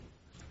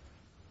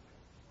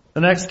The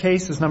next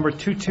case is number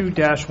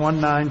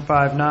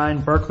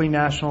 22-1959, Berkley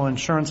National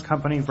Insurance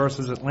Company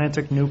versus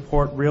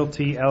Atlantic-Newport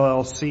Realty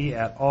LLC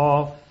et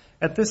al.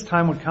 At this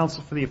time, would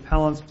counsel for the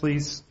appellants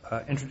please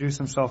introduce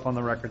himself on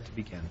the record to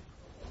begin?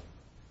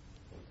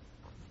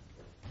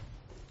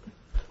 Good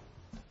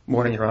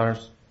morning, Your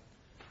Honors.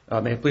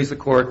 May it please the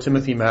Court,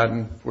 Timothy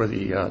Madden for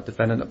the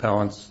defendant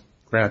appellants,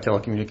 Granite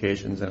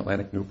Telecommunications and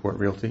Atlantic-Newport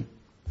Realty.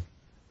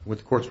 With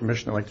the Court's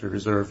permission, I'd like to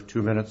reserve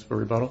 2 minutes for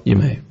rebuttal. You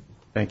may.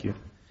 Thank you.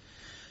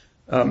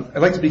 I'd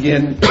like to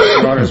begin,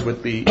 Your Honors,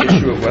 with the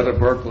issue of whether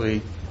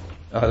Berkley,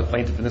 the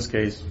plaintiff in this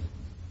case,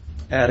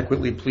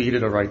 adequately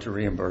pleaded a right to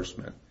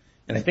reimbursement.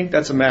 And I think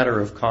that's a matter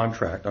of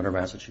contract under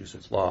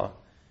Massachusetts law.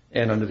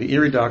 And under the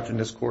Erie Doctrine,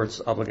 this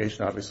Court's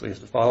obligation, obviously, is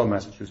to follow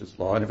Massachusetts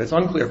law. And if it's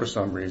unclear for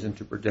some reason,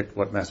 to predict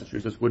what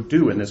Massachusetts would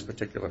do in this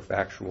particular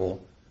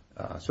factual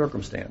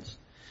circumstance.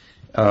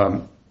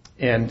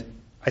 And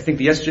I think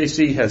the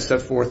SJC has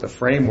set forth a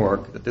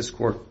framework that this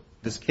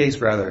case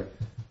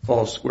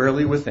falls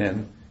squarely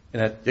within,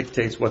 and that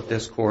dictates what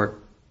this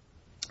Court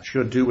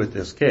should do with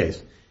this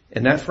case.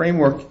 And that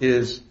framework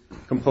is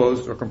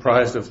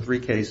comprised of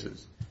 3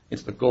 cases.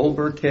 It's the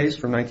Goldberg case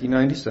from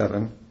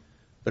 1997,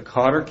 the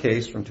Cotter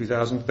case from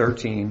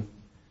 2013,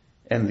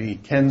 and the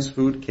Ken's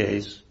Food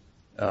case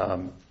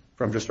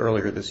from just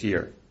earlier this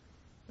year.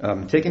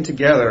 Taken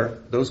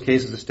together, those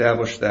cases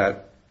establish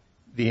that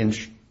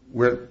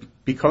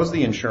because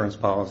the insurance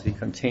policy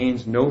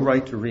contains no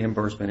right to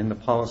reimbursement in the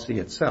policy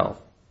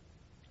itself,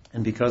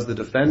 and because the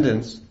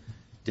defendants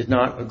did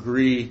not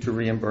agree to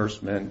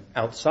reimbursement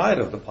outside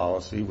of the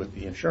policy with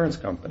the insurance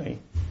company,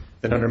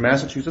 then under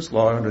Massachusetts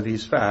law, under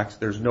these facts,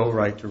 there's no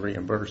right to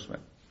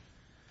reimbursement.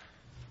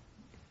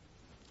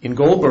 In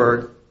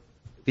Goldberg,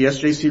 the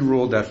SJC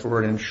ruled that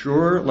for an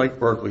insurer like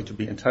Berkley to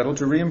be entitled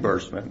to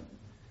reimbursement,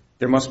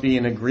 there must be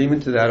an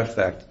agreement to that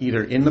effect,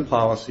 either in the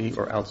policy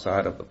or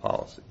outside of the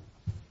policy.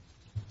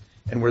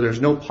 And where there's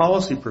no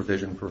policy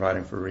provision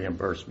providing for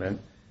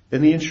reimbursement,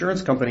 then the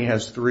insurance company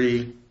has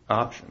 3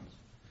 options.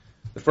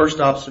 The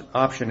first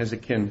option is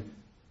it can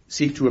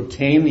seek to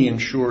obtain the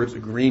insured's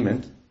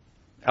agreement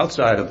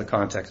outside of the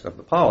context of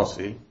the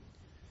policy,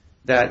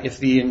 that if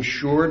the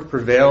insured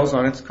prevails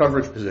on its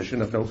coverage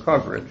position of no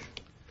coverage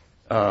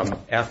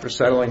after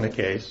settling the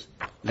case,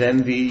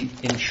 then the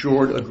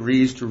insured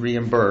agrees to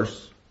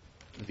reimburse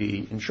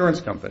the insurance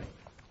company.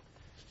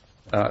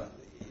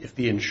 If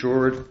the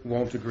insured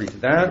won't agree to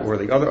that, or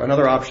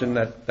another option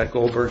that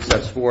Goldberg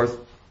sets forth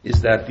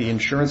is that the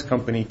insurance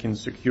company can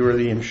secure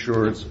the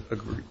insured's,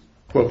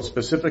 quote,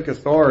 specific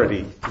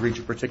authority to reach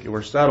a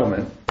particular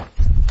settlement,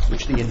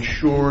 which the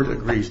insured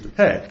agrees to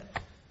pay.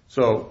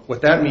 So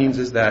what that means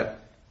is that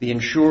the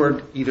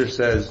insured either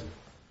says,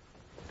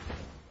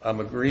 I'm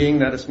agreeing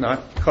that it's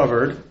not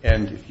covered,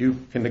 and if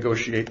you can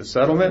negotiate the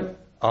settlement,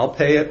 I'll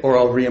pay it, or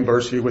I'll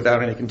reimburse you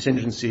without any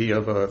contingency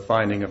of a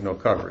finding of no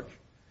coverage.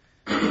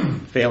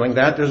 Failing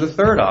that, there's a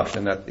third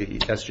option that the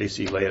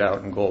SJC laid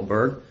out in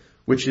Goldberg,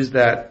 which is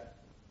that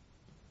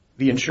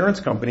the insurance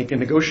company can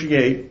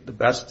negotiate the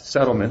best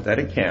settlement that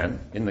it can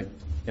in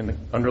the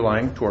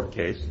underlying tort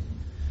case,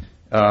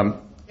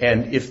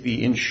 and if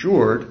the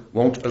insured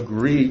won't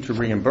agree to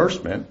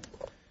reimbursement,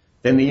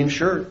 then the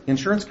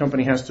insurance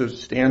company has to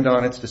stand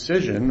on its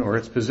decision or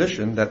its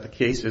position that the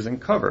case isn't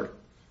covered.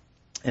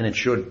 And it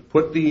should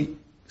put the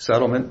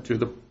settlement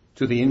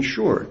to the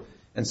insured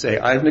and say,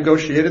 I've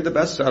negotiated the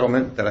best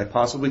settlement that I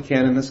possibly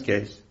can in this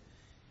case.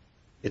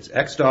 It's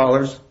X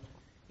dollars.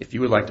 If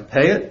you would like to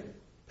pay it,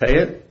 pay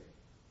it.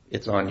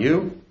 It's on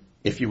you.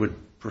 If you would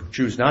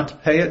choose not to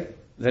pay it,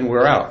 then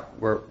we're out.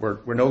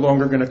 We're no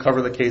longer going to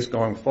cover the case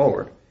going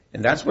forward.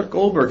 And that's what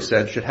Goldberg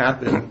said should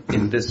happen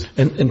in this.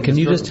 And can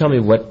you just tell me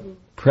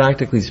what,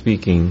 practically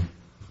speaking,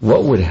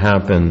 what would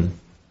happen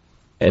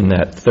in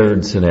that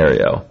third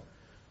scenario?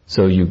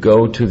 So you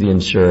go to the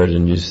insured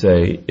and you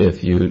say,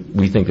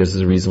 we think this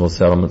is a reasonable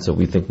settlement, so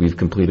we think we've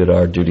completed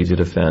our duty to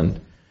defend,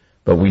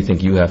 but we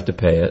think you have to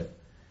pay it.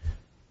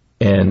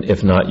 And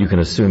if not, you can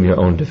assume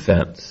your own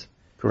defense.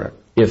 Correct.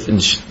 If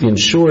the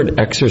insured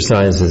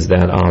exercises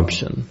that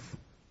option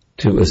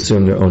to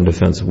assume their own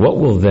defense, what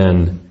will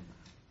then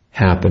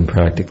happen,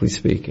 practically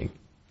speaking?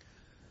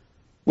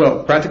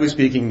 Well, practically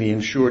speaking, the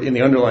insured, in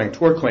the underlying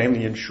tort claim,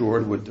 the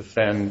insured would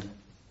defend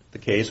the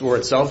case or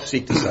itself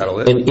seek to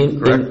settle it.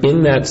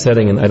 In that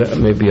setting,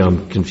 and maybe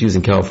I'm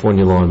confusing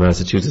California law and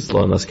Massachusetts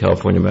law, unless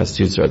California and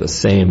Massachusetts are the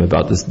same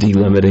about this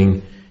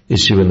delimiting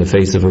issue in the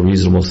face of a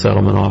reasonable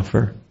settlement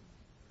offer.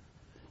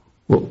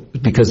 Well,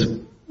 because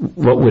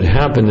what would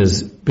happen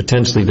is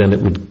potentially then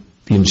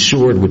the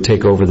insured would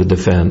take over the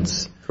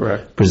defense.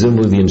 Correct.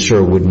 Presumably the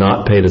insurer would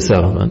not pay the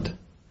settlement.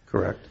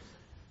 Correct.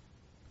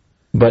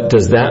 But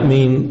does that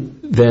mean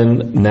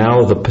then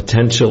now the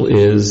potential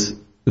is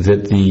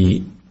that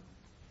the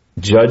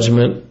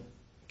judgment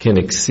can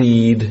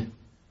exceed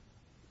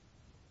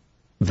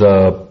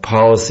the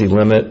policy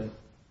limit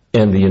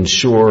and the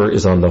insurer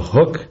is on the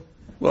hook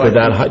for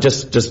that?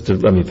 Just to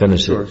let me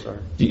finish sure, it. Sorry.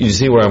 You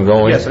see where I'm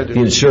going? Yes, I do.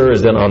 The insurer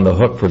is then on the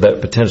hook for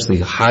that potentially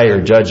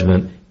higher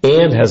judgment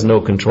and has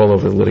no control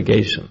over the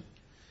litigation.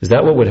 Is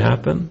that what would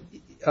happen?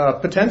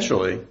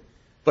 Potentially.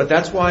 But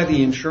that's why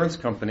the insurance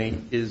company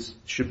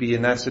should be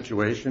in that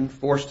situation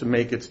forced to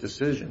make its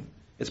decision.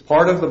 It's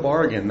part of the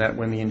bargain that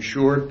when the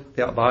insured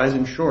buys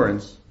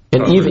insurance.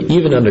 And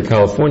even under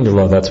California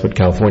law, that's what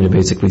California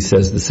basically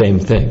says the same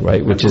thing,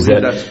 right? Which is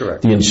that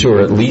the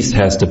insurer at least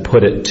has to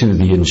put it to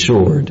the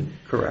insured.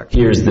 Correct.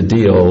 Here's the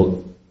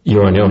deal.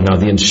 You're on your own. Now,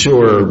 the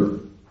insurer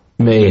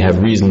may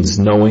have reasons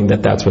knowing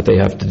that that's what they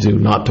have to do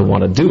not to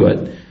want to do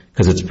it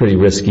because it's a pretty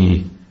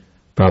risky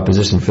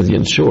proposition for the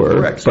insurer.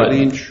 Correct. So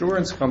the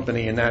insurance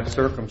company in that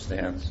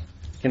circumstance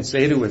can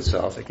say to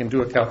itself, it can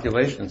do a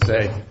calculation and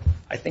say,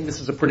 I think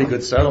this is a pretty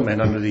good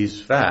settlement under these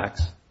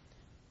facts.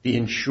 The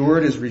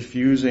insured is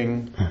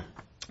refusing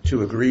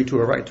to agree to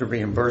a right to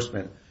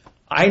reimbursement.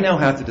 I now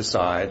have to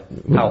decide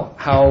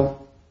how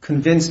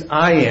convinced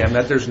I am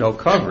that there's no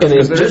coverage.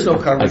 Because there is no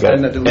coverage.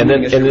 And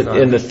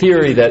the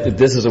theory that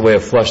this is a way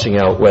of flushing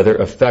out whether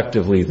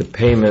effectively the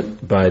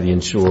payment by the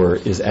insurer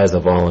is as a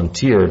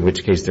volunteer, in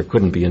which case there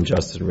couldn't be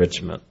unjust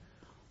enrichment.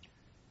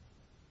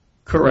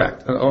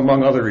 Correct.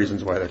 Among other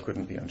reasons why there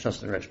couldn't be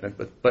unjust enrichment.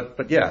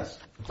 But yes.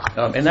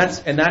 And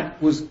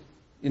that was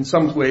in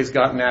some ways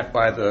gotten at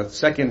by the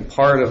second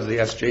part of the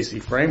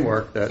SJC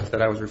framework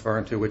that I was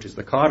referring to, which is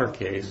the Cotter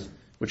case,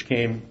 which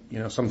came,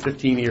 some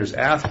 15 years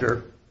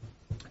after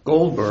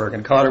Goldberg.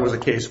 And Cotter was a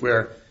case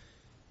where,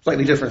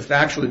 slightly different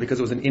factually, because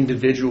it was an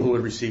individual who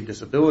had received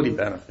disability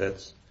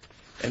benefits,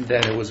 and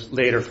then it was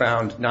later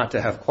found not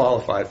to have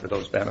qualified for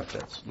those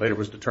benefits. Later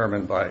was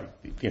determined by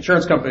the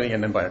insurance company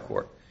and then by a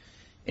court.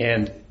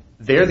 And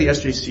there the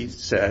SJC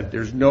said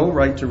there's no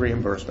right to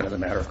reimbursement as a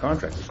matter of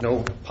contract. There's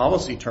no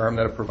policy term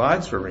that it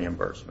provides for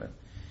reimbursement.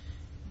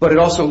 But it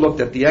also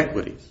looked at the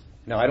equities.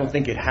 Now, I don't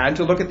think it had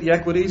to look at the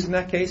equities in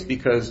that case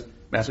because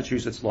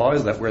Massachusetts law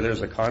is that where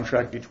there's a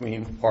contract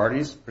between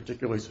parties,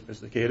 particularly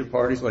sophisticated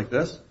parties like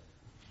this,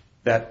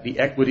 that the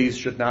equities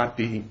should not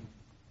be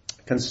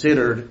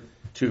considered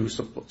to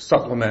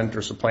supplement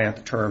or supplant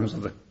the terms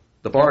of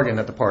the bargain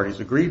that the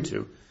parties agreed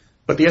to.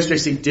 But the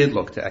SJC did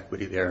look to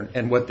equity there,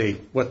 and what they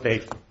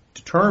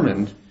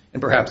determined,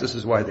 and perhaps this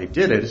is why they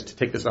did it, is to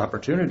take this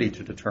opportunity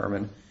to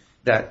determine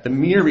that the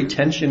mere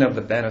retention of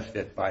the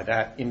benefit by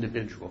that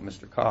individual,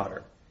 Mr.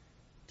 Cotter,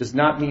 does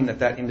not mean that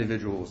that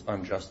individual was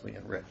unjustly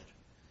enriched.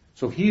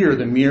 So here,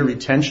 the mere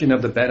retention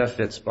of the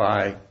benefits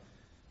by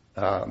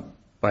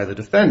the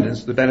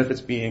defendants, the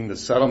benefits being the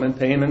settlement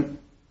payment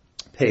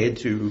paid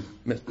to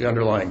the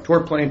underlying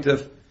tort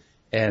plaintiff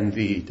and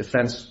the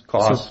defense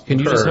costs. So can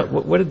you just,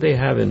 what did they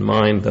have in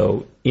mind,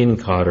 though, in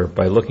Cotter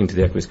by looking to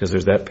the equities? Because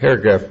there's that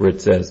paragraph where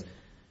it says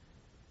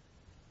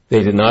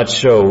they did not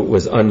show it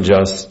was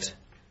unjust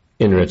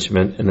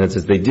enrichment, and then it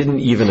says they didn't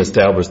even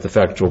establish the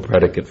factual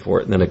predicate for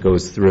it, and then it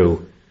goes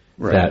through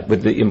that.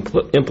 But the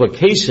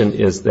implication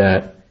is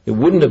that it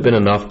wouldn't have been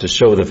enough to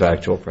show the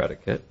factual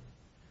predicate.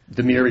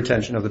 The mere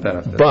retention of the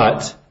benefit.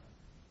 But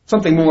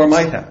something more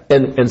might have.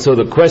 And so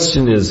the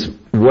question is,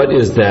 what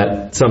is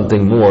that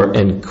something more?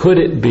 And could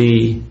it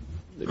be,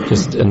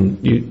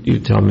 and you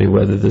tell me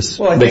whether this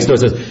makes no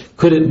sense,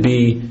 could it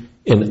be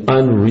an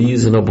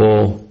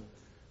unreasonable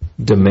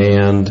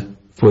demand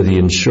for the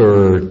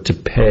insurer to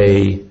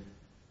pay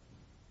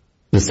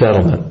the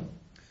settlement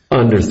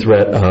under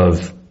threat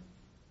of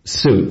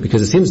suit?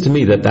 Because it seems to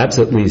me that that's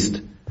at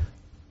least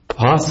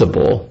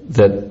possible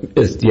that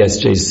the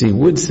SJC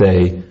would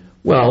say,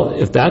 well,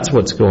 if that's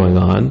what's going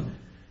on,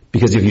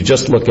 because if you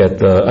just look at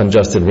the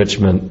unjust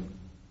enrichment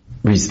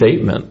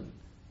restatement,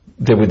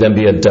 there would then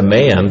be a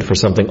demand for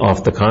something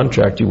off the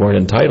contract you weren't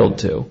entitled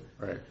to.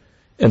 Right.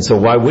 And so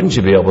why wouldn't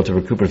you be able to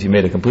recoup it if you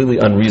made a completely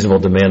unreasonable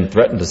demand and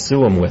threatened to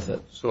sue them with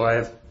it? So I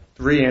have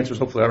 3 answers.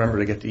 Hopefully I remember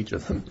to get to each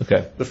of them.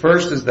 Okay. The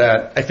first is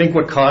that I think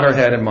what Cotter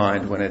had in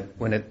mind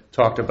when it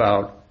talked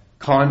about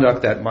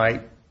conduct that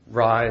might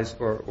rise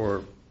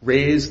or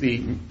raise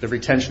the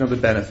retention of the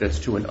benefits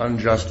to an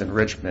unjust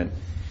enrichment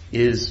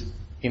is,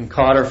 in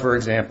Cotter, for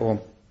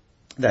example,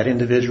 that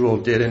individual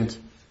didn't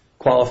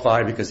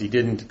qualify because he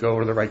didn't go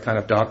to the right kind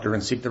of doctor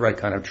and seek the right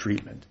kind of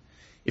treatment.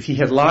 If he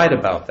had lied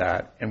about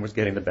that and was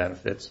getting the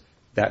benefits,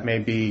 that may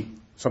be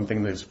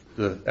something that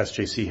the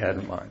SJC had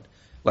in mind.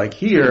 Like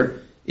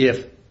here,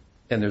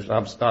 and there's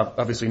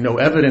obviously no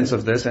evidence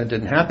of this and it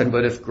didn't happen,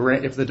 but if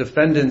the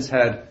defendants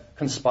had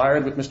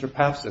conspired with Mr.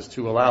 Papsas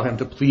to allow him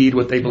to plead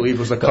what they believed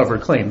was a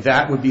covered claim,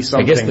 that would be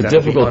something that would be unjust. I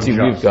guess the difficulty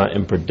we've got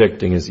in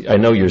predicting is, I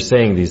know you're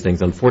saying these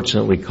things,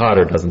 unfortunately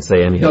Cotter doesn't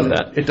say any of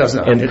that. It does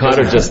not. And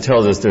Cotter just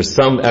tells us there's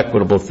some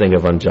equitable thing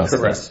of injustice.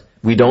 Correct.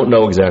 We don't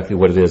know exactly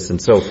what it is.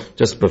 And so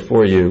just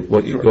before you,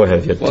 go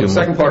ahead. The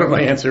second part of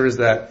my answer is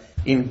that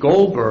in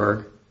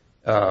Goldberg,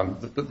 the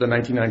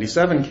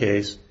 1997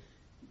 case,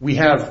 we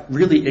have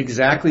really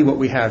exactly what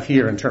we have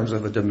here in terms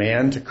of a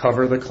demand to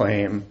cover the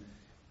claim,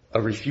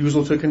 a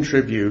refusal to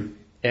contribute,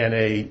 and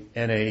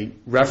a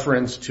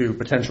reference to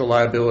potential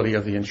liability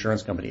of the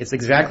insurance company. It's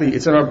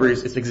in our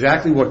briefs, it's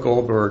exactly what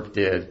Goldberg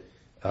did.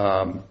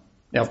 Now,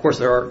 of course,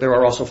 there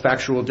are also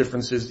factual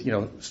differences,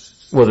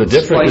 Well, the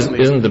difference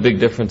isn't the big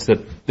difference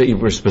that you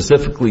were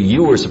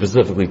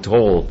specifically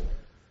told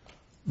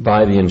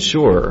by the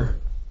insurer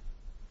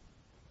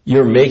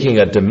you're making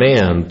a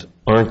demand,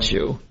 aren't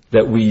you,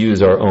 that we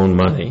use our own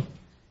money,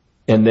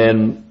 and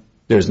then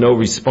there's no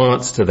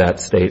response to that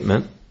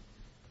statement.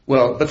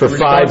 Well, but for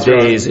 5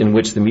 days in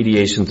which the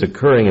mediation's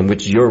occurring, in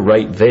which you're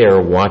right there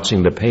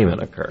watching the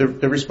payment occur.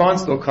 The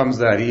response, though, comes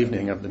that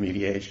evening of the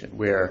mediation,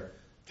 where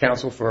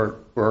counsel for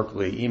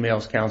Berkley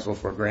emails counsel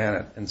for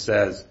Granite and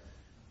says,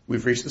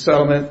 we've reached the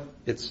settlement,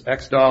 it's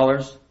X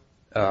dollars,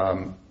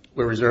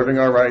 we're reserving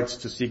our rights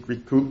to seek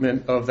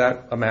recoupment of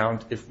that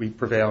amount if we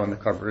prevail in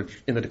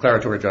the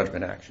declaratory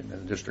judgment action in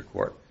the district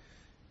court.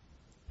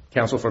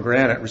 Counsel for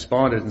Granite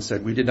responded and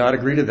said, we did not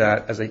agree to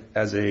that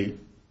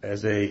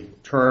as a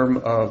term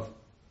of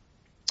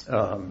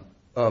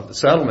the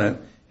settlement,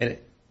 and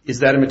is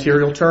that a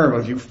material term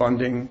of you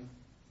funding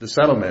the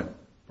settlement,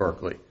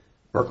 Berkley?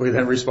 Berkley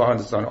then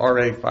responds, it's on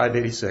RA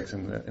 586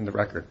 in the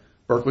record.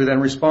 Berkley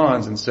then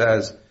responds and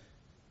says,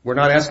 we're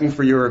not asking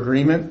for your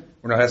agreement,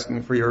 we're not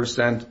asking for your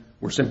assent,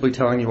 we're simply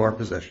telling you our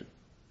position.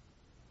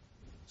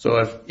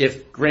 So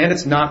if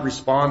Granite's not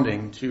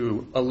responding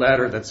to a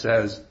letter that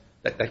says,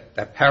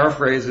 that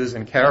paraphrases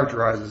and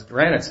characterizes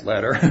Granite's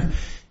letter,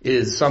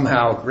 is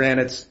somehow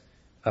Granite's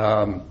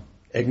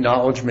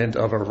acknowledgement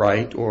of a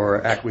right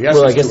or acquiescence to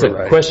a right. Well, I guess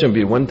the question would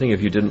be, one thing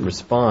if you didn't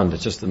respond,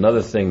 it's just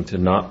another thing to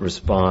not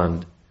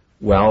respond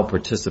while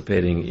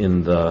participating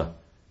in the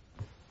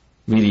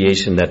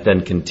mediation that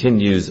then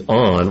continues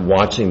on,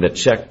 watching the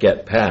check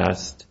get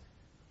passed.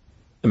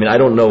 I mean, I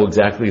don't know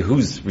exactly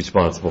who's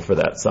responsible for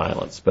that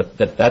silence, but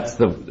that's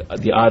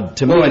the odd,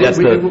 to me, that's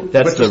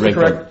the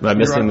wrinkle. Am I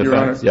missing the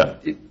facts? Yeah.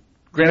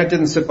 Granite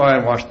didn't sit by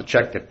and watch the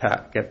check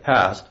get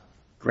passed.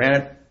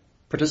 Granite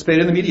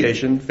participated in the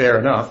mediation, fair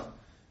enough.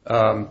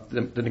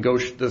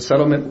 The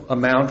settlement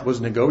amount was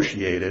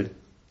negotiated,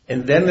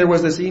 and then there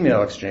was this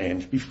email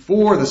exchange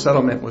before the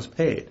settlement was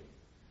paid.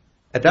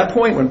 At that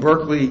point, when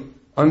Berkley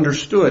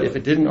understood, if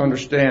it didn't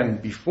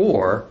understand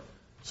before,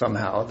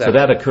 somehow. So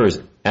that occurs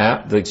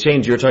at the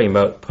exchange you're talking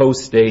about,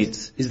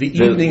 post-dates. Is the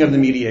evening of the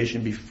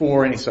mediation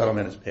before any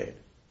settlement is paid.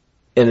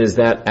 And is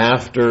that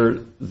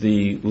after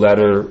the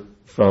letter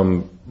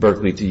from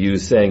Berkley to you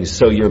saying,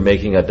 so you're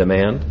making a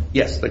demand?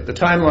 Yes. The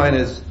timeline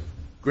is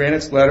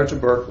Granite's letter to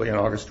Berkley on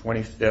August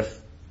 25th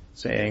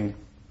saying,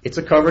 it's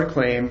a covered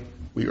claim.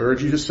 We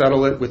urge you to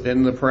settle it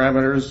within the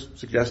parameters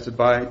suggested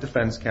by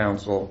defense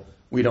counsel.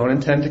 We don't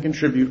intend to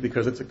contribute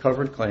because it's a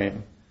covered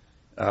claim.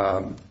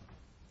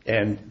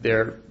 And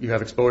there you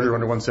have exposure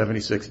under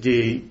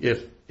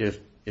 176D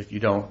if you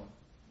don't,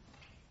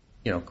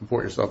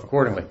 comport yourself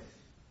accordingly.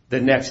 The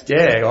next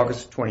day,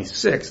 August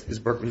 26th, is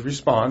Berkley's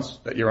response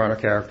that Your Honor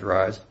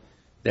characterized.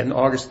 Then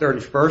August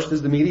 31st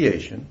is the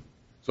mediation,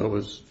 so it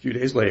was a few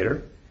days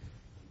later.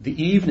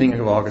 The evening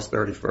of August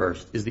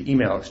 31st is the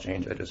email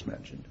exchange I just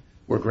mentioned,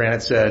 where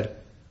Granite said,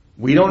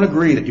 we don't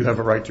agree that you have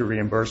a right to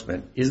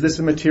reimbursement. Is this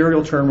a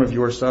material term of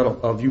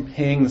you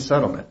paying the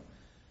settlement?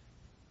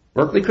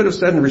 Berkley could have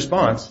said in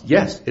response,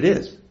 yes, it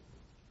is.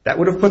 That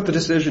would have put the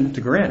decision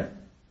to Granite.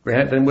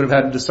 Granite then would have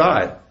had to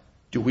decide,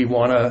 do we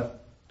want to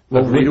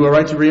agree to a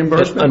right to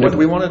reimbursement? What do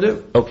we want to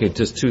do? Okay,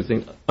 just two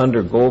things.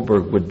 Under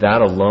Goldberg, would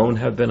that alone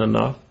have been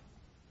enough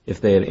if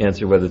they had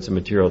answered whether it's a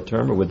material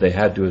term, or would they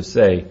had to have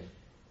say,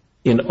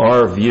 in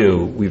our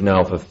view, we've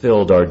now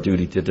fulfilled our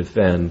duty to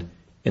defend,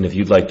 and if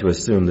you'd like to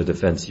assume the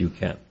defense, you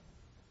can?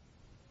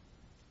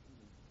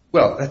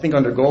 Well, I think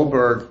under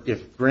Goldberg,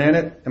 if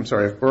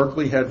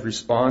Berkley had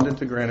responded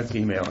to Granite's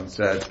email and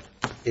said,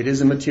 it is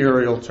a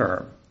material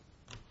term,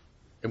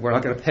 and we're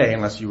not going to pay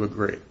unless you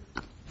agree,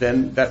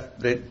 then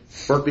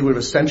Berkley would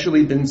have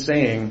essentially been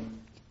saying,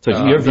 so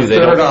in your view, the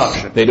third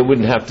option. They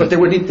wouldn't have to. But they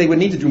would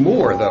need to do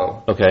more,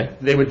 though. Okay.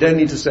 They would then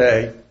need to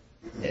say,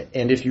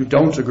 and if you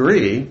don't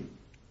agree,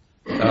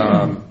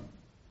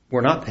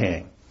 we're not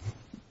paying.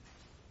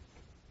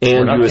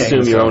 And you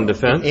assume your own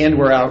defense? And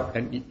we're out,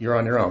 and you're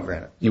on your own,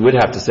 Granite. You would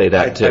have to say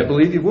that, too. I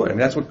believe you would. I mean,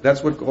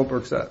 that's what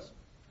Goldberg says.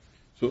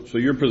 So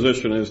your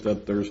position is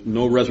that there's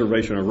no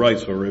reservation of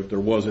rights, or if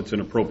there was, it's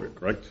inappropriate,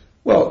 correct?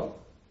 Well,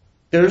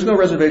 there's no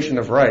reservation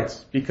of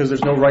rights because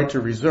there's no right to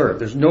reserve.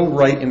 There's no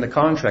right in the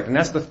contract. And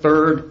that's the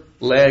third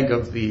leg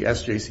of the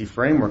SJC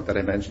framework that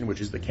I mentioned,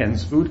 which is the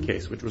Ken's Food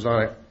case, which was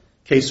on a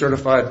case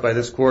certified by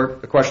this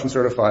court, a question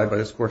certified by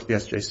this court to the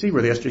SJC,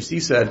 where the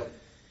SJC said,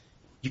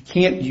 you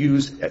can't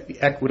use an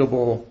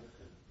equitable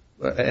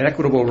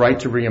right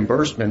to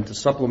reimbursement to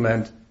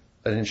supplement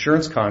an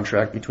insurance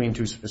contract between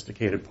two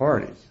sophisticated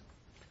parties.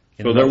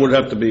 So there would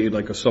have to be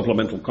like a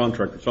supplemental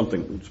contract or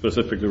something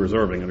specifically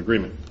reserving an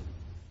agreement.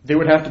 There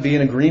would have to be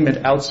an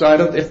agreement outside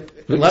of,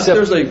 unless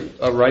there's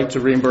a right to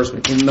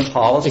reimbursement in the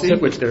policy,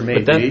 which there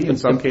may be in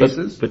some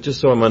cases. But just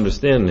so I'm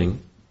understanding,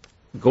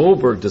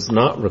 Goldberg does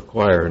not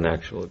require an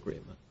actual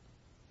agreement.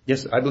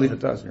 Yes, I believe it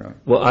does, Your Honor.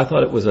 Well, I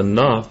thought it was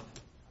enough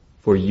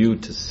for you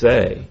to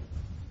say,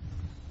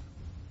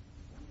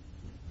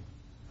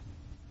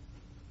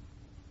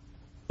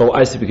 oh,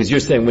 I see, because you're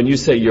saying when you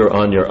say you're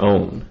on your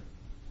own.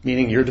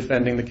 Meaning you're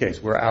defending the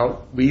case. We're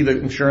out. We, the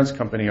insurance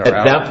company, are out.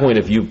 At that point,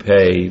 if you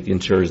pay,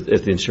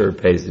 if the insurer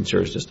pays, the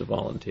insurer is just a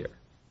volunteer.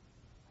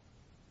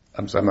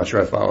 I'm not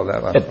sure I followed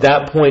that last At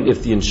that point,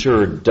 if the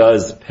insurer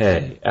does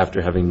pay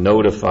after having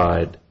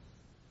notified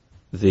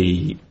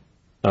the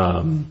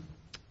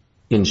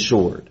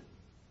insured,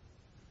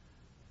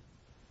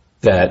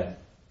 that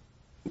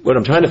what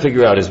I'm trying to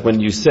figure out is when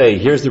you say,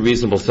 here's the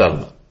reasonable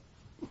settlement,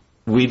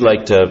 we'd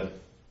like to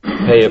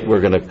pay it,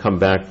 we're going to come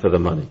back for the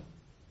money.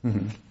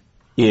 Mm-hmm.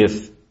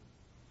 If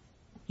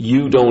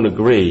you don't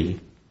agree,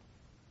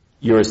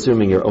 you're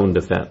assuming your own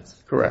defense.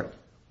 Correct.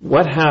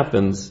 What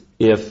happens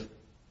if,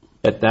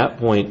 at that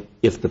point,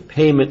 if the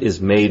payment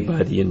is made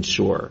by the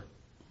insurer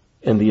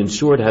and the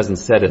insured hasn't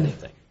said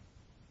anything?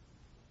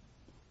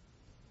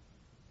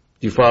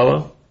 Do you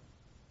follow?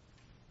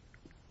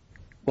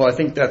 Well, I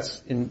think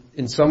that's,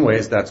 in some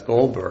ways, that's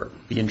Goldberg.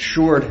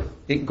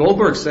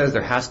 Goldberg says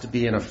there has to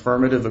be an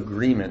affirmative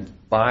agreement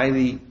by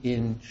the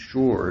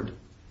insured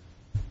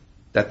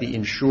that the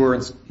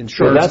insurance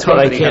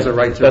company has a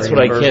right to reimbursement. That's what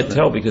I can't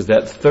tell, because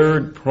that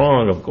third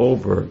prong of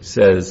Goldberg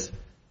says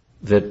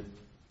that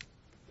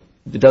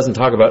it doesn't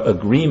talk about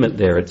agreement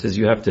there. It says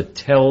you have to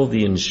tell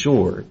the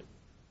insured.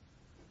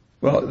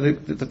 Well,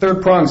 the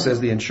third prong says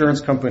the insurance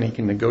company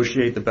can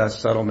negotiate the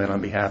best settlement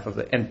on behalf of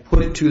and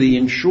put it to the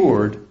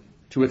insured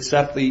to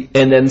accept the...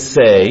 And then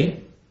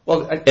say...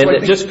 Well,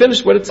 just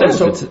finish what it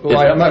says.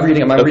 I'm not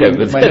reading. I'm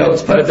reading my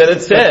notes. But then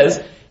it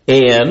says,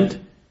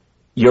 and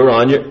you're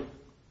on your...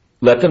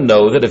 Let them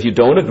know that if you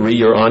don't agree,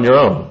 you're on your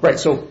own. Right.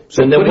 So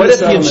then what if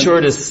the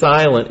insured is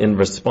silent in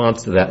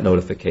response to that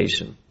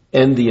notification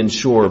and the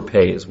insurer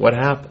pays? What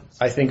happens?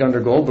 I think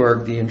under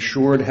Goldberg, the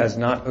insured has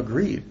not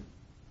agreed.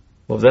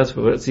 Well, that's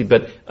what... See,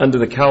 but under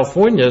the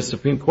California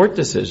Supreme Court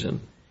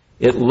decision,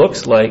 it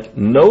looks like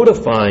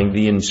notifying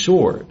the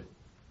insured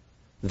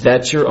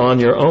that you're on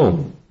your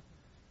own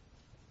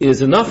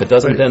is enough. It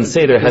doesn't then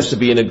say there has to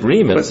be an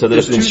agreement, so that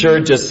if the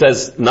insured just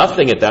says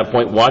nothing at that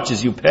point,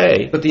 watches you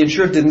pay. But the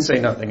insured didn't say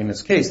nothing in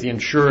this case. The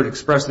insured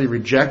expressly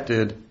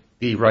rejected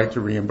the right to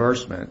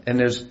reimbursement. And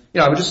there's,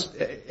 I was just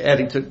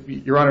adding to,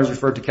 Your Honor's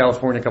referred to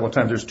California a couple of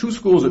times.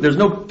 There's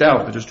no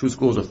doubt that there's two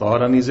schools of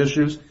thought on these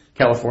issues.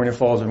 California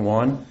falls in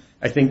one.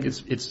 I think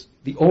it's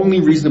the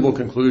only reasonable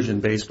conclusion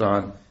based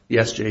on the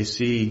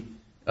SJC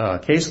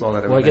case law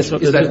that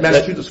is that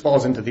Massachusetts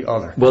falls into the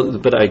other. Well,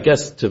 but I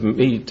guess to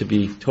me, to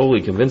be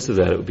totally convinced of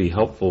that, it would be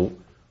helpful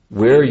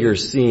where you're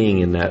seeing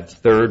in that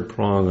third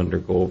prong under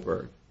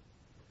Goldberg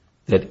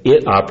that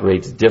it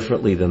operates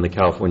differently than the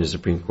California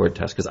Supreme Court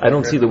test. Because I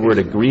don't see the word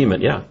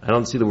agreement. Yeah, I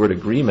don't see the word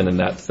agreement in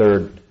that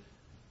third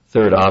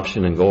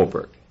option in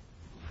Goldberg,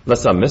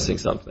 unless I'm missing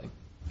something.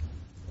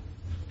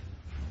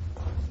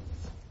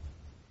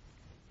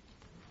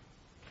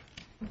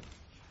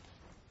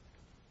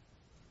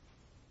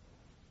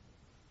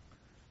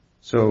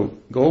 So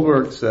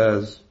Goldberg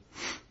says,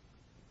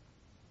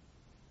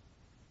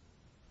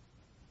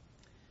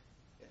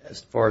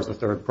 as far as the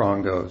third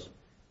prong goes,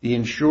 the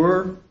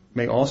insurer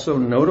may also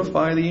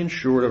notify the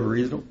insured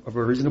of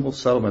a reasonable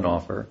settlement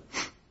offer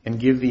and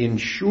give the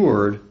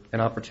insured an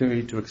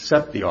opportunity to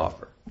accept the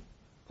offer.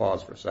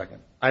 Pause for a second.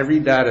 I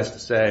read that as to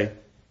say,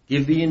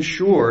 give the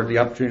insured the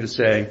opportunity to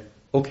say,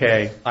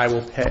 okay,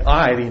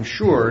 the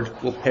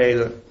insured, will pay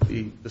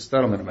the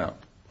settlement amount,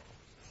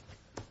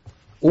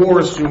 or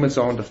assume its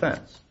own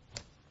defense.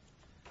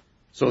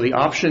 So the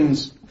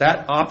options,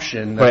 that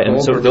option... Right,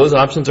 and so those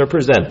options are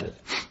presented.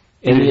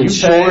 And the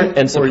insured,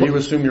 or you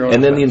assume your own defense.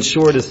 And then the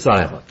insured is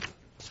silent.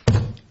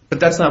 But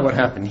that's not what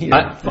happened here.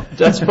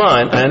 That's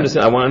fine. I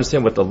understand. I want to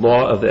understand what the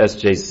law of the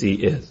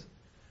SJC is.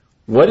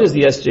 What is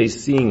the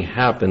SJC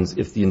happens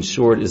if the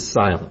insured is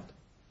silent?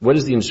 What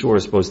is the insurer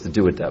supposed to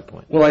do at that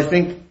point? Well, I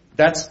think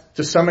that's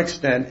to some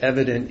extent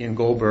evident in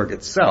Goldberg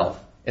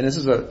itself. And this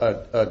is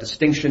a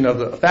distinction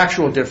of a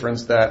factual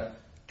difference that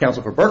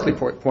counsel for Berkley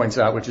points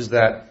out, which is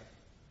that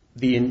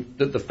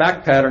the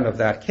fact pattern of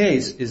that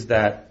case is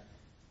that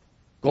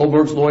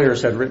Goldberg's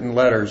lawyers had written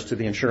letters to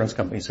the insurance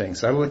company saying,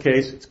 settle the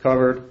case, it's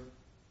covered,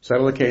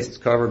 settle the case, it's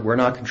covered, we're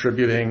not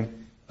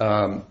contributing,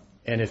 and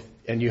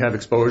you have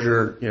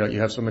exposure, you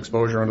have some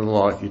exposure under the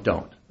law if you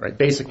don't, right?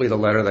 Basically the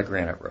letter that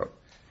Granite wrote.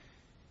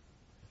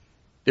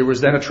 There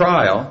was then a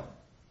trial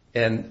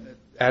and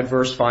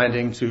adverse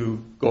finding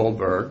to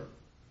Goldberg.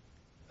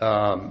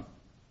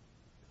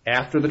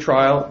 After the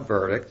trial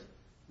verdict,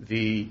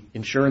 the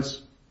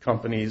insurance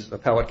company's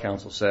appellate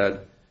counsel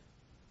said,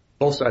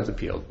 both sides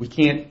appealed. We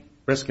can't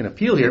risk an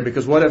appeal here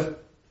because what if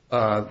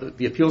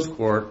the appeals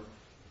court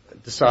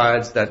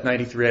decides that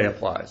 93A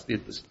applies?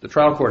 The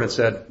trial court had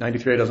said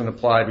 93A doesn't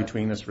apply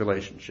between this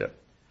relationship.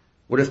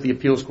 What if the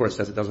appeals court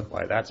says it doesn't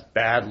apply? That's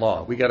bad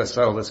law. We got to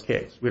settle this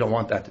case. We don't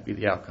want that to be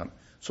the outcome.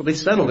 So they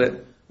settled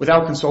it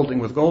without consulting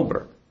with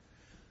Goldberg.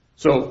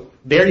 So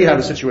there you have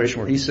a situation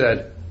where he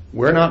said,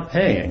 we're not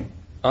paying,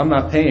 I'm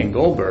not paying,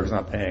 Goldberg's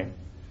not paying.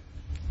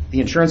 The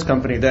insurance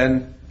company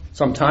then,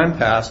 some time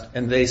passed,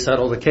 and they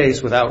settled the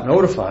case without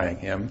notifying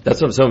him.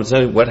 That's what I'm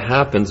saying. What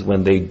happens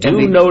when they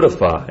do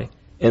notify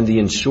and the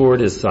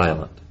insured is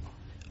silent?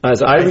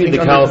 As I read the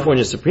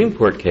California Supreme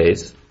Court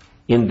case,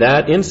 in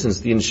that instance,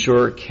 the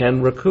insurer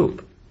can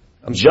recoup.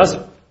 Just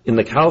in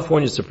the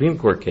California Supreme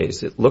Court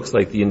case, it looks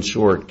like the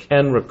insurer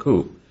can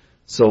recoup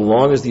so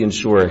long as the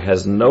insurer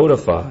has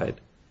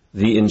notified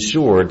the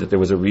insured that there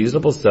was a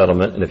reasonable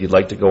settlement, and if you'd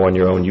like to go on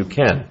your own, you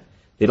can.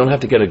 They don't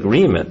have to get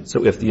agreement.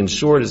 So if the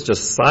insured is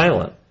just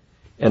silent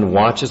and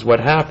watches what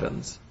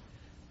happens,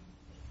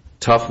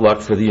 tough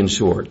luck for the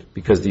insured,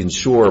 because the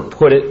insurer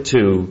put it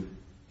to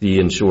the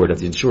insured. If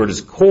the insured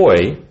is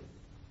coy,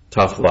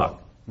 tough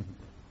luck.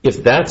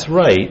 If that's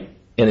right,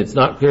 and it's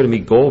not clear to me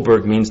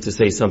Goldberg means to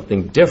say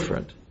something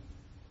different,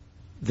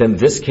 then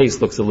this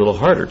case looks a little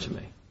harder to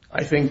me.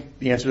 I think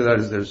the answer to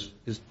that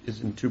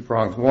is in two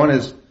prongs. One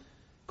is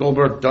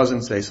Goldberg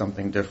doesn't say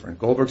something different.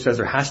 Goldberg says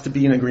there has to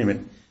be an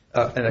agreement,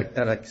 an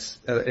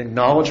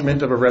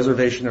acknowledgement of a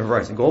reservation of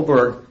rights. And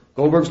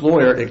Goldberg's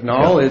lawyer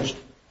acknowledged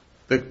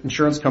the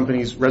insurance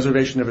company's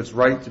reservation of its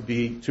right to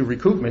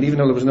recoupment, even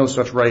though there was no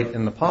such right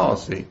in the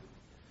policy.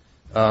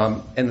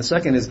 And the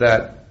second is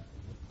that,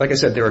 like I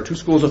said, there are two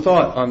schools of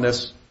thought on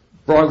this,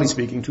 broadly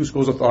speaking, two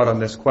schools of thought on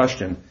this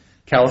question.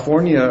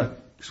 California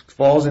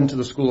falls into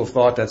the school of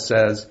thought that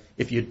says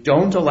if you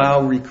don't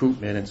allow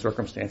recoupment in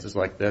circumstances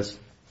like this,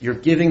 you're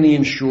giving the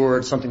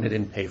insured something they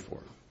didn't pay for.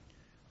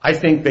 I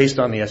think based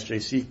on the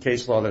SJC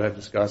case law that I've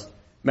discussed,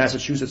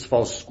 Massachusetts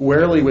falls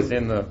squarely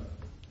within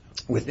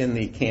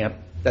the camp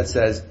that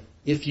says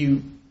if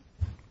you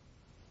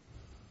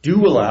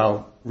do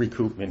allow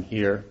recoupment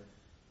here,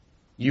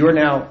 you are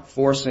now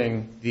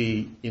forcing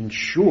the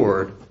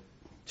insured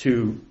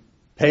to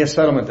pay a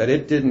settlement that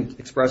it didn't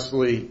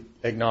expressly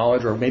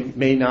acknowledge or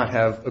may not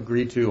have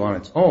agreed to on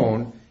its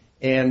own.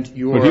 And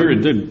But here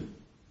it didn't.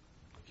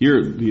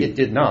 It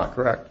did not,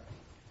 correct.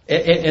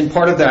 And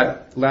part of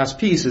that last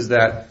piece is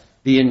that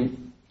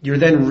you're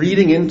then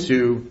reading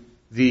into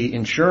the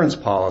insurance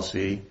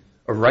policy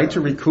a right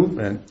to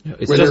recoupment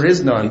where there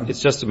is none. It's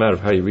just a matter of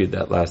how you read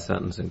that last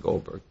sentence in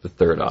Goldberg, the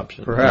third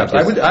option. Perhaps.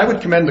 I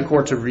would commend the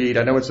court to read.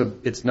 I know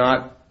it's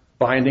not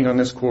binding on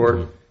this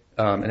court,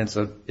 and it's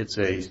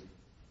a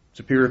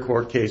superior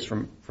court case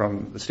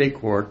from the state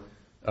court,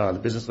 the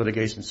business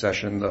litigation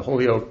session, the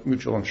Holyoke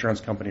Mutual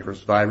Insurance Company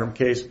versus Vibram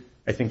case.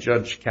 I think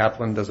Judge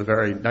Kaplan does a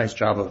very nice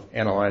job of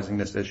analyzing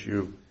this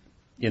issue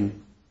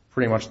in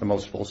pretty much the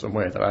most fulsome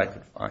way that I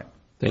could find.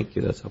 Thank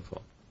you. That's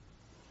helpful.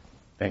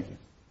 Thank you.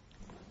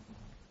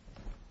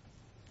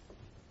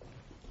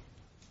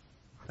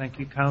 Thank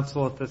you,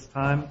 counsel. At this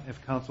time,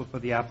 if counsel for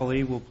the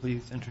appellee will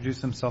please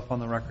introduce himself on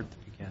the record to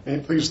begin. May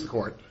it please the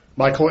court.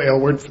 Michael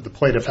Aylward for the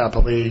plaintiff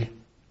appellee,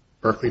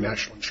 Berkley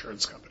National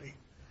Insurance Company.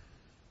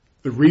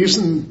 The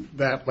reason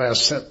that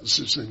last sentence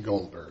is in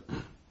Goldberg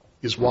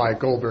is why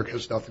Goldberg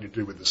has nothing to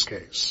do with this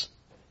case.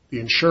 The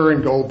insurer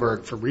in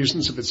Goldberg, for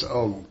reasons of its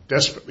own,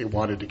 desperately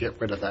wanted to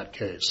get rid of that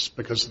case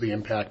because of the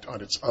impact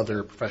on its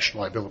other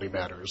professional liability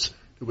matters.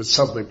 It would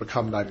suddenly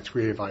become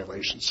 93A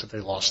violations if they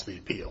lost the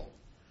appeal.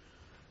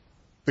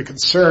 The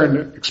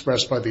concern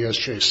expressed by the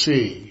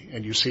SJC,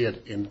 and you see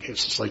it in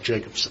cases like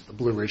Jacobson, the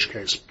Blue Ridge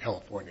case in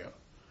California,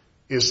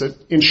 is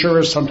that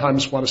insurers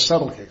sometimes want to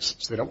settle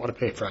cases. They don't want to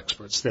pay for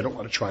experts. They don't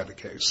want to try the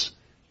case.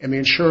 And the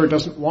insurer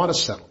doesn't want to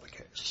settle the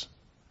case.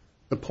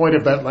 The point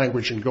of that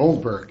language in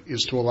Goldberg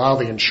is to allow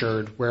the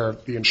insured, where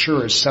the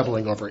insurer is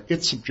settling over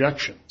its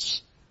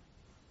objections,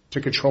 to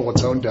control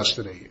its own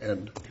destiny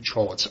and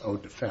control its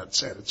own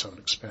defense at its own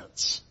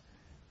expense.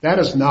 That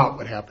is not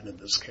what happened in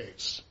this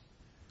case.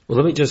 Well,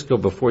 let me just go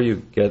before you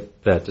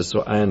get that, just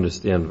so I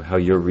understand how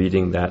you're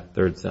reading that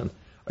third sentence.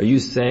 Are you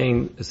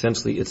saying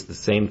essentially it's the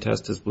same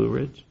test as Blue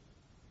Ridge?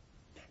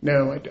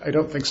 No, I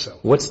don't think so.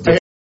 What's different?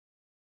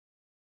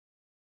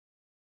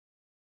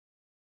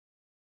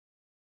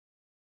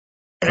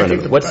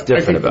 What's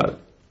different about it?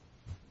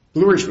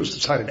 Blue Ridge was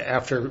decided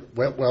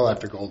well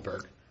after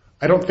Goldberg.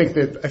 I think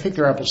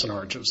they're apples and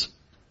oranges.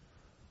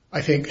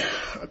 I think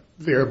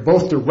they're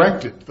both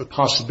directed the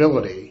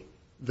possibility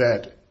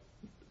that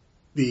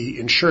the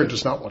insured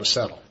does not want to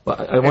settle. Well,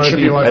 I don't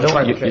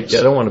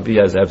want to be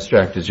as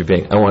abstract as you're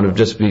being. I want to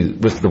just be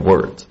with the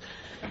words.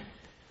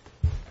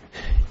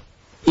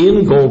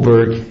 In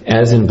Goldberg,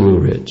 as in Blue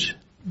Ridge,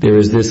 there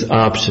is this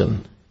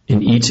option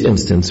in each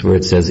instance where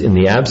it says in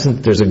the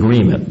absence, there's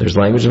agreement, there's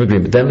language of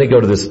agreement. Then they go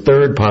to this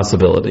third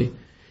possibility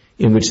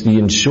in which the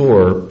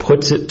insurer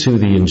puts it to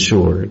the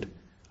insured.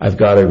 I've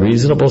got a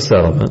reasonable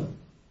settlement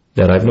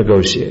that I've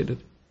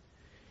negotiated.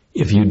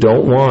 If you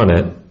don't want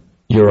it,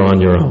 you're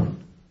on your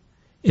own.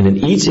 And in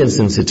each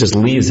instance, it just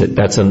leaves it.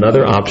 That's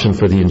another option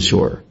for the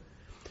insurer.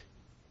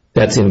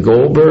 That's in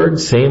Goldberg,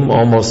 same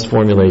almost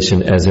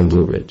formulation as in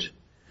Blue Ridge.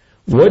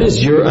 What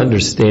is your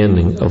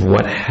understanding of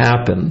what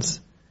happens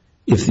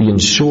if the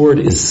insured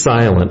is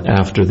silent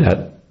after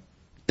that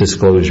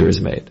disclosure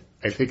is made?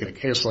 I think in a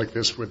case like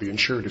this where the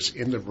insured is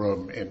in the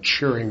room and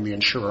cheering the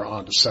insurer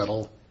on to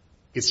settle,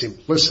 it's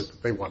implicit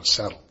that they want to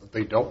settle, that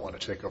they don't want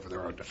to take over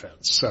their own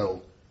defense.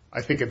 So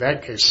I think in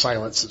that case,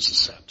 silence is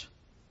assent.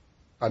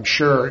 I'm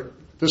sure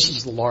this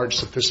is the large,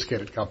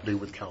 sophisticated company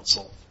with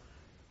counsel.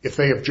 If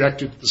they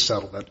objected to the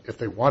settlement, if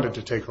they wanted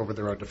to take over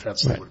their own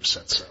defense, they would have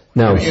said so.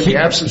 Now, in the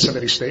absence of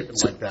any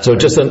statement like that. So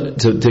just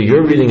to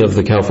your reading of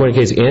the California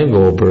case and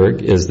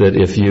Goldberg is that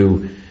if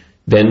you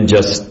then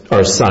just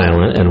are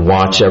silent and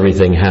watch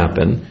everything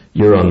happen,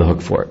 you're on the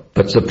hook for it.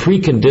 But the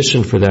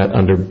precondition for that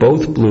under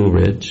both Blue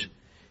Ridge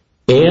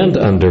and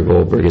under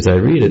Goldberg, as I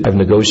read it, I've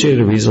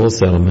negotiated a reasonable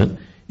settlement.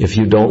 If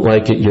you don't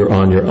like it, you're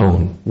on your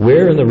own.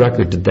 Where in the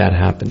record did that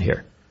happen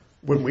here?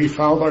 When we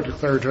filed our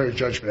declaratory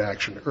judgment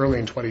action early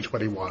in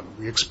 2021,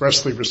 we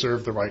expressly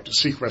reserved the right to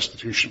seek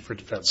restitution for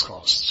defense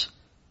costs.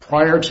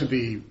 Prior to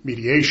the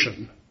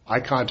mediation,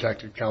 I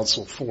contacted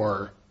counsel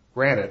for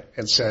Granite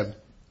and said,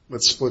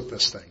 let's split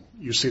this thing.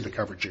 You see the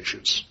coverage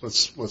issues.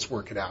 Let's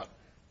work it out.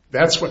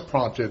 That's what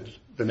prompted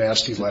the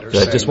nasty letter.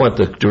 I just want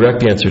the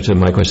direct answer to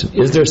my question.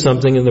 Is there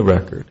something in the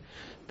record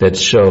that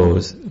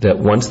shows that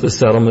once the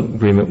settlement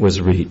agreement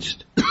was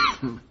reached,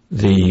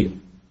 the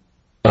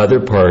other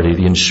party,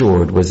 the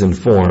insured, was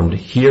informed,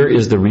 here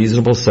is the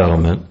reasonable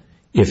settlement.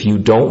 If you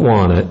don't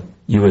want it,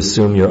 you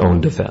assume your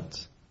own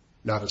defense?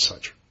 Not as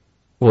such.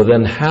 Well,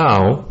 then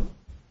how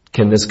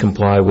can this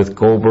comply with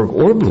Goldberg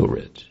or Blue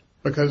Ridge?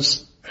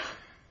 Because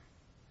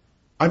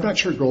I'm not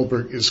sure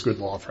Goldberg is good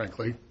law,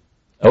 frankly.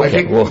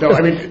 Okay. No.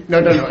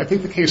 I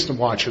think the case to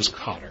watch is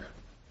Cotter.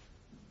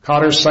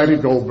 Cotter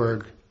cited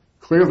Goldberg,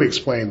 clearly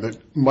explained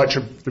that much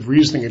of the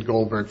reasoning in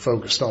Goldberg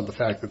focused on the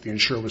fact that the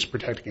insurer was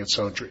protecting its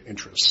own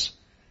interests.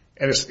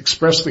 And it's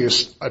expressly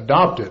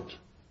adopted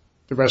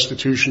the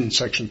restitution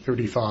section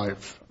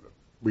 35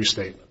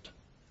 restatement,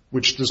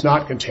 which does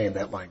not contain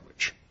that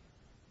language.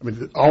 I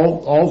mean,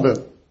 all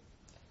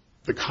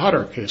the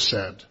Cotter case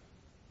said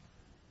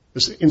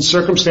is in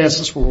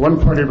circumstances where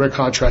one party of a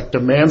contract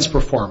demands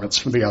performance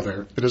from the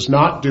other that is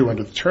not due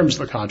under the terms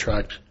of the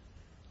contract,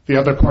 the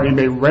other party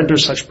may render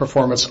such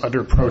performance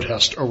under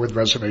protest or with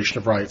reservation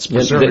of rights.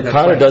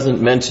 Cotter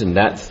doesn't mention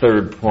that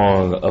third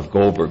prong of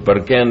Goldberg. But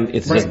again,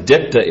 it's just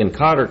dicta in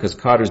Cotter because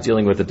Cotter's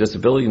dealing with a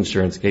disability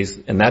insurance case,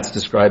 and that's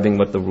describing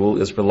what the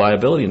rule is for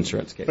liability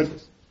insurance cases.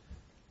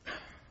 But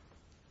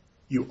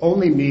you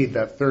only need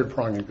that third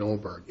prong in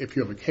Goldberg if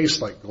you have a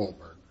case like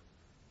Goldberg,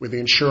 where the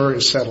insurer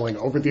is settling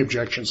over the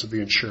objections of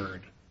the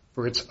insured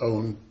for its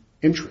own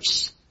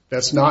interests.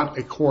 That's not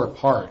a core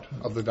part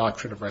of the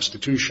doctrine of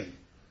restitution,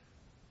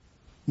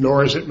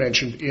 nor is it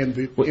mentioned in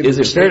the... Is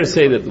it fair to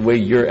say that the way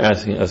you're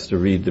asking us to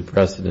read the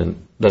precedent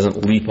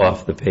doesn't leap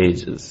off the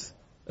pages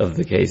of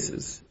the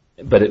cases,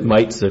 but it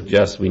might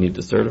suggest we need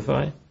to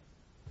certify?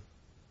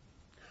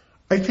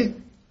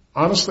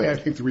 Honestly, I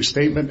think the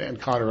restatement and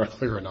Cotter are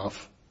clear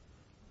enough.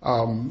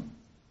 And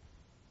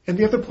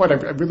the other point I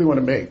really want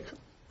to make...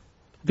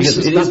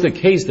 Because it is the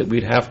case that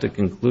we'd have to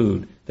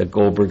conclude that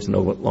Goldberg's no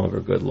longer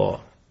good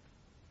law.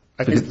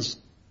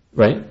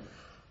 Right?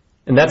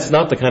 And that's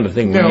not the kind of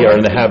thing we are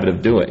in the habit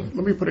of doing.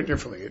 Let me put it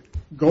differently.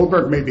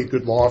 Goldberg may be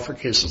good law for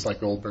cases like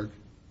Goldberg.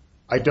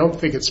 I don't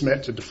think it's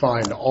meant to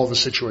define all the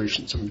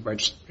situations in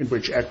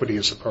which equity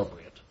is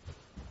appropriate.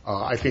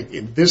 I think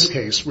in this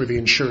case, where the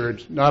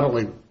insured not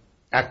only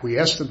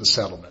acquiesced in the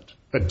settlement,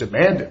 but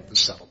demanded the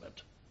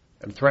settlement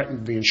and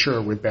threatened the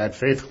insurer with bad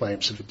faith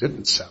claims if it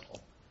didn't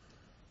settle,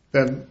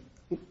 then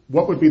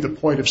what would be the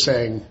point of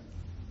saying,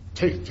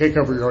 take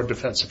over your own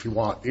defense if you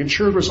want? The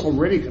insured was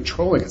already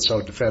controlling its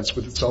own defense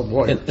with its own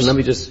lawyers. And let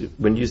me just,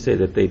 when you say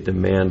that they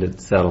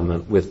demanded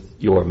settlement with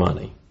your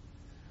money,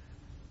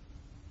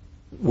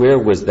 where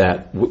was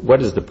that?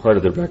 What is the part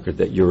of the record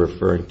that you're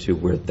referring to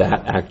where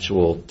that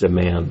actual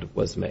demand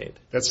was made?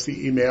 That's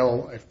the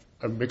email.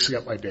 I'm mixing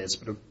up my dates,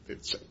 but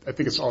I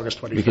think it's August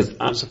 25th. Because it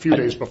was a few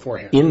days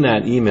beforehand. In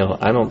that email,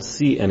 I don't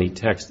see any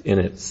text in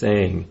it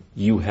saying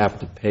you have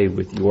to pay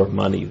with your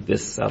money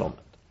this settlement.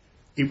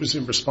 It was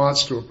in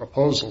response to a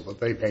proposal that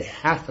they pay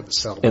half of the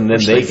settlement. And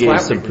then they gave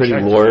some pretty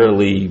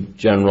lawyerly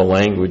general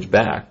language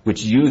back,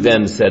 which you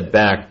then said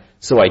back,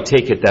 so I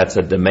take it that's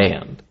a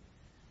demand,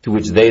 to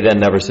which they then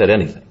never said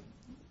anything.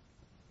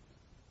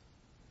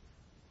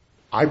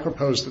 I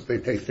proposed that they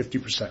pay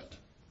 50%.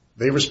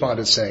 They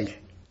responded saying,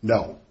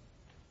 no,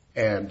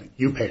 and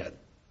you pay it.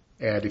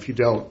 And if you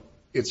don't,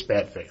 it's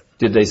bad faith.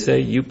 Did they say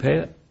you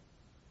pay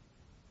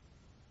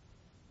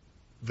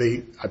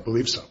it? I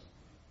believe so.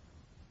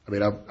 I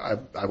mean,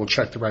 I will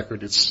check the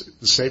record. The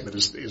statement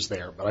is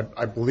there, but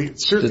I believe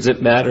certainly. Does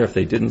it matter if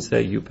they didn't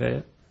say you pay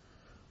it?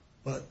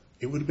 But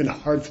it would have been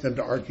hard for them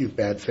to argue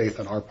bad faith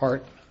on our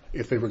part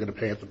if they were going to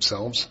pay it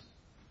themselves.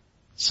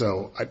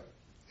 So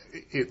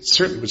it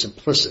certainly was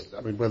implicit.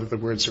 I mean, whether the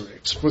words are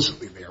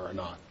explicitly there or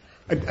not.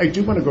 I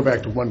do want to go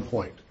back to one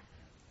point.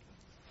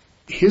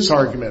 His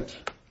argument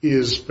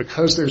is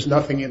because there's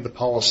nothing in the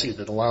policy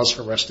that allows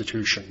for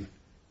restitution,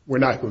 we're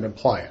not going to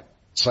apply it,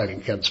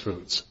 citing Ken's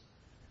Foods.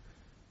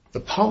 The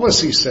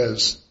policy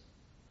says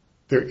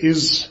there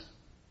is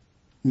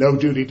no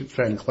duty to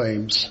defend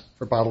claims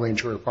for bodily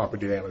injury or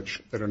property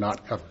damage that are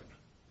not covered.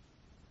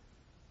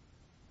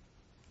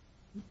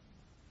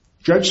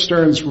 Judge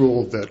Stearns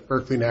ruled that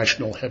Berkley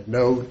National had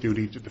no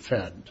duty to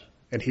defend,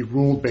 and he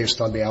ruled based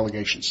on the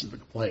allegations in the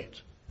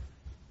complaint.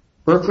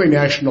 Berkley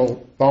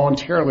National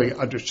voluntarily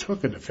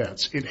undertook a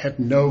defense. It had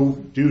no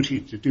duty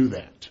to do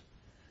that.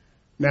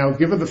 Now,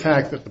 given the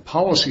fact that the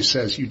policy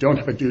says you don't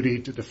have a duty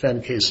to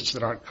defend cases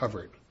that aren't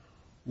covered,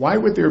 why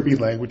would there be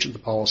language in the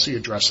policy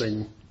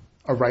addressing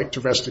a right to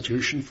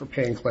restitution for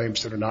paying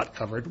claims that are not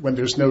covered when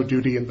there's no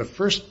duty in the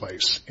first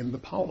place in the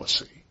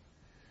policy.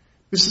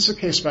 This is a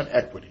case about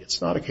equity.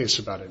 It's not a case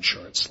about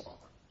insurance law.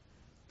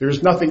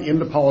 There's nothing in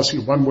the policy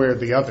one way or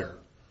the other.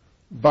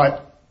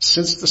 But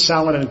since the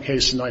Salonen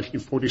case in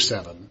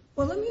 1947.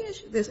 Well, let me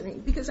ask you this,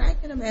 because I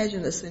can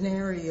imagine a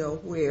scenario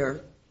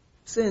where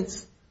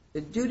since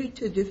the duty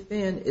to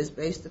defend is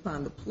based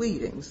upon the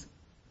pleadings,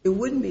 it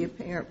wouldn't be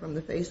apparent from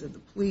the face of the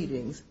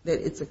pleadings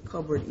that it's a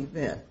covered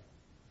event.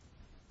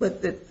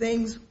 But that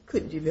things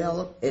could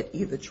develop at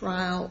either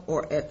trial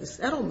or at the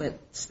settlement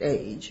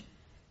stage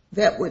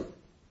that would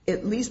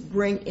at least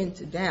bring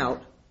into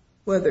doubt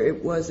whether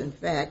it was in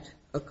fact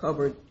a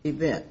covered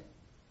event.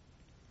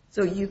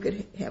 So you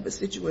could have a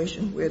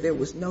situation where there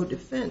was no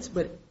defense,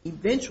 but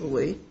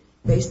eventually,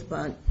 based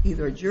upon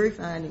either a jury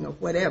finding or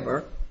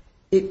whatever,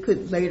 it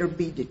could later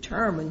be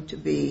determined to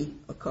be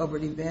a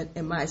covered event.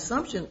 And my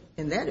assumption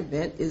in that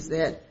event is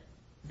that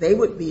they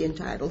would be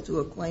entitled to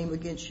a claim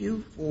against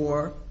you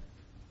for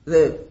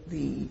the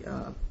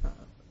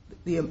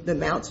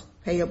amounts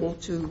payable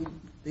to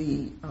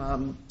the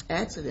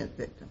accident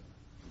victim.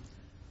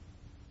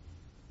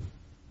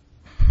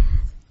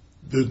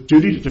 The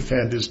duty to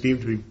defend is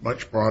deemed to be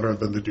much broader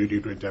than the duty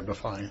to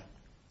indemnify.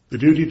 The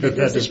duty to defend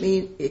doesn't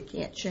mean it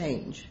can't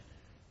change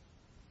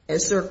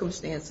as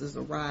circumstances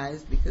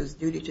arise because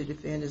duty to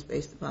defend is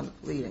based upon the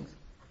pleadings.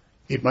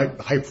 It might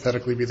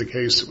hypothetically be the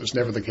case. It was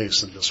never the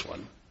case in this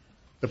one.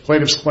 The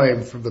plaintiff's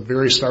claim from the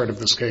very start of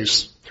this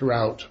case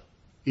throughout,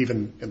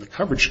 even in the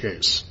coverage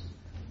case,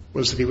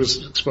 was that he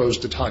was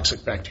exposed to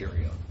toxic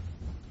bacteria.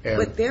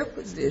 But their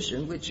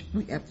position, which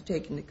we have to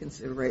take into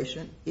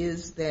consideration,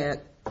 is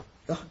that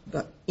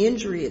the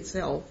injury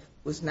itself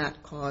was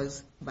not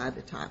caused by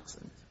the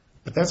toxins.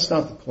 But that's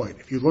not the point.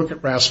 If you look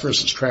at Rass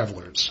versus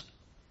Travelers,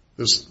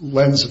 this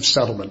lens of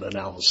settlement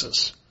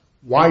analysis,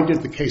 why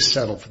did the case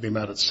settle for the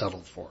amount it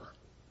settled for?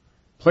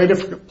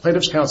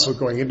 Plaintiff's counsel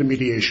going into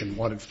mediation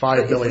wanted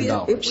 $5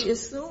 billion. If we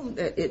assume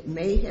that it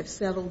may have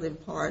settled in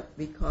part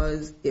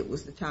because it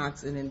was the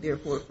toxin and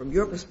therefore from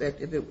your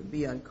perspective it would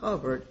be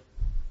uncovered,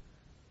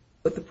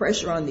 but the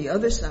pressure on the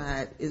other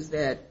side is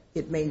that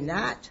it may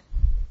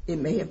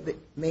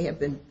have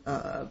been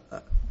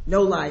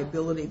no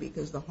liability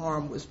because the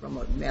harm was from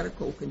a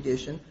medical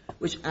condition,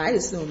 which I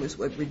assume is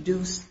what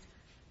reduced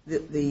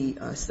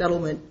the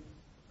settlement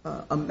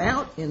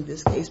amount in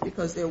this case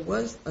because there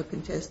was a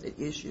contested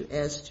issue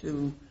as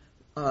to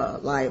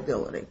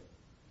liability.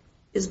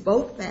 Is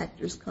both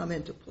factors come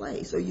into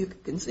play? So you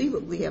could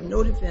conceivably have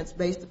no defense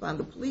based upon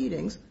the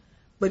pleadings,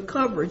 but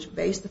coverage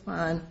based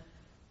upon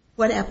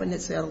what happened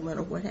at settlement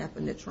or what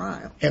happened at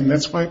trial. And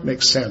that's why it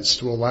makes sense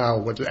to allow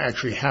what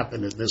actually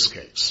happened in this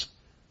case.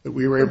 That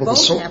we were able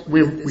to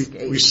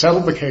we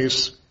settled the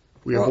case,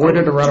 we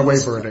avoided a runaway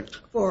verdict,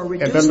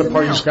 and then the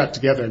parties got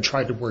together and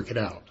tried to work it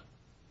out.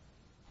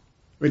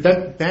 I mean,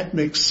 that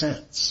makes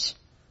sense,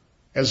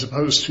 as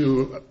opposed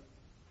to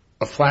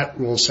a flat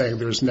rule saying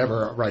there's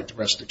never a right to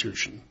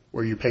restitution,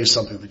 where you pay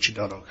something that you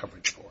don't owe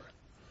coverage for.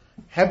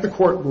 Had the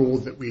court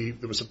ruled that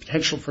there was a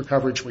potential for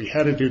coverage, we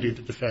had a duty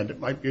to defend, it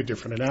might be a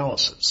different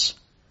analysis.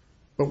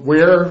 But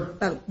where...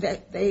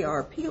 They are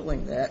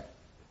appealing that.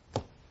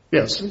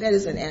 Yes. And that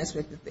is an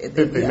aspect that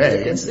they have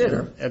to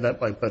consider.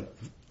 But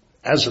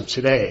as of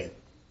today,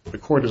 the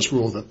court has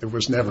ruled that there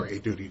was never a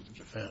duty to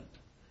defend.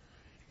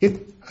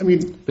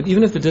 But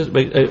even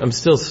if I'm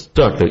still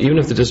stuck there. Even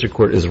if the district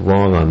court is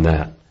wrong on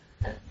that,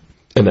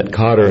 and that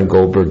Cotter and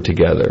Goldberg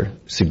together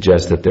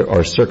suggest that there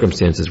are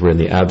circumstances where in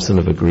the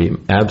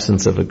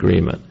absence of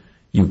agreement,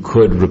 you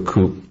could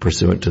recoup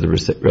pursuant to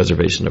the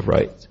reservation of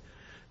rights.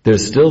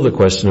 There's still the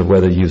question of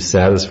whether you've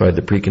satisfied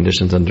the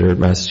preconditions under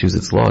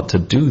Massachusetts law to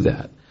do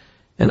that.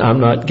 And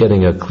I'm not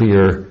getting a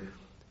clear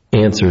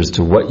answer as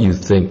to what you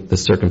think the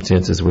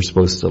circumstances we're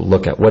supposed to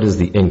look at. What is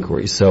the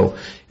inquiry? So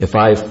if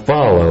I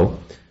follow,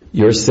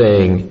 you're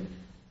saying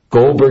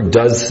Goldberg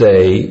does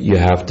say you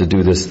have to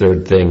do this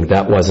third thing.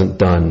 That wasn't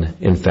done,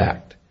 in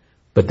fact.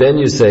 But then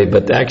you say,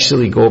 but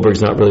actually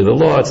Goldberg's not really the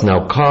law. It's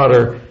now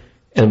Cotter.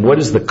 And what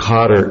is the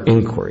Cotter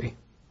inquiry?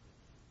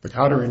 The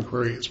Cotter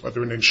inquiry is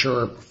whether an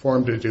insurer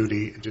performed a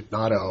duty it did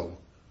not owe,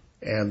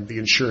 and the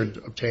insured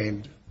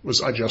obtained was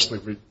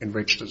unjustly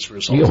enriched as a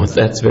result of that.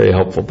 That's very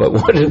helpful. But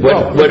what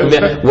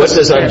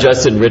does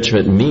unjust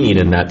enrichment mean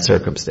in that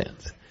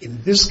circumstance?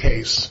 In this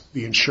case,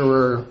 the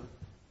insurer...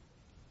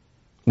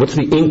 What's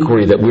the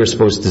inquiry that we're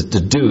supposed to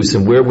deduce,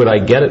 and where would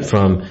I get it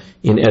from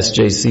in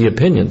SJC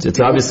opinions? It's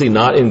obviously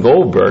not in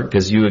Goldberg,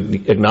 because you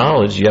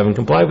acknowledge you haven't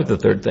complied with the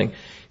third thing.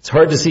 It's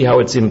hard to see how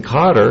it's in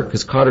Cotter,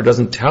 because Cotter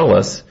doesn't tell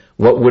us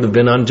what would have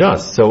been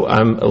unjust. So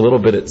I'm a little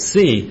bit at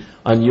sea.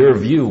 On your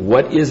view,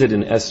 what is it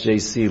in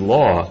SJC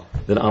law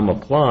that I'm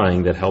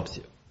applying that helps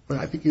you? Well,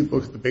 I think you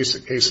look at the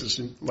basic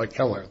cases, like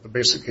Keller, the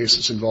basic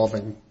cases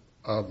involving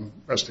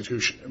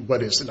restitution, and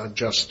what is an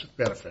unjust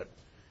benefit.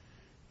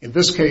 In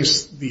this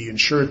case, the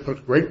insured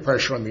put great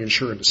pressure on the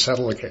insurer to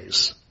settle a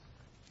case.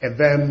 And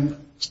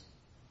then,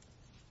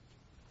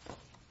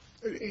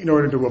 in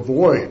order to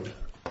avoid...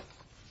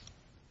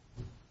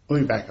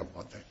 Let me back up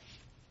one thing.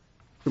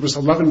 There was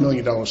 $11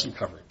 million in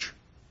coverage.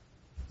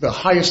 The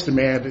highest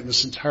demand in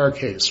this entire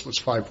case was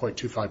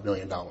 $5.25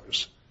 million.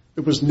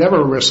 There was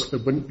never a risk there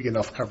wouldn't be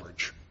enough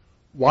coverage.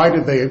 Why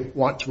did they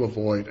want to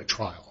avoid a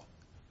trial?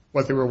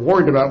 What they were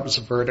worried about was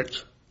a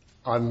verdict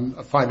on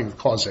a finding of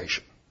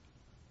causation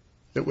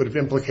that would have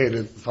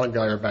implicated the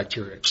fungi or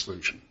bacteria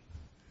exclusion.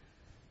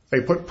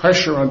 They put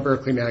pressure on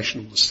Berkley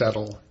National to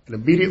settle, and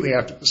immediately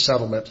after the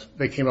settlement,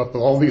 they came up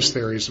with all these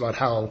theories about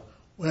how,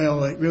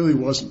 well, it really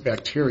wasn't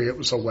bacteria, it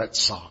was a wet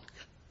sock.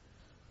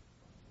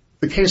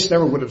 The case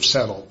never would have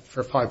settled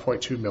for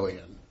 $5.2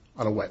 million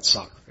on a wet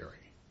sock theory.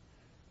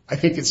 I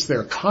think it's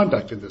their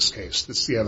conduct in this case that's the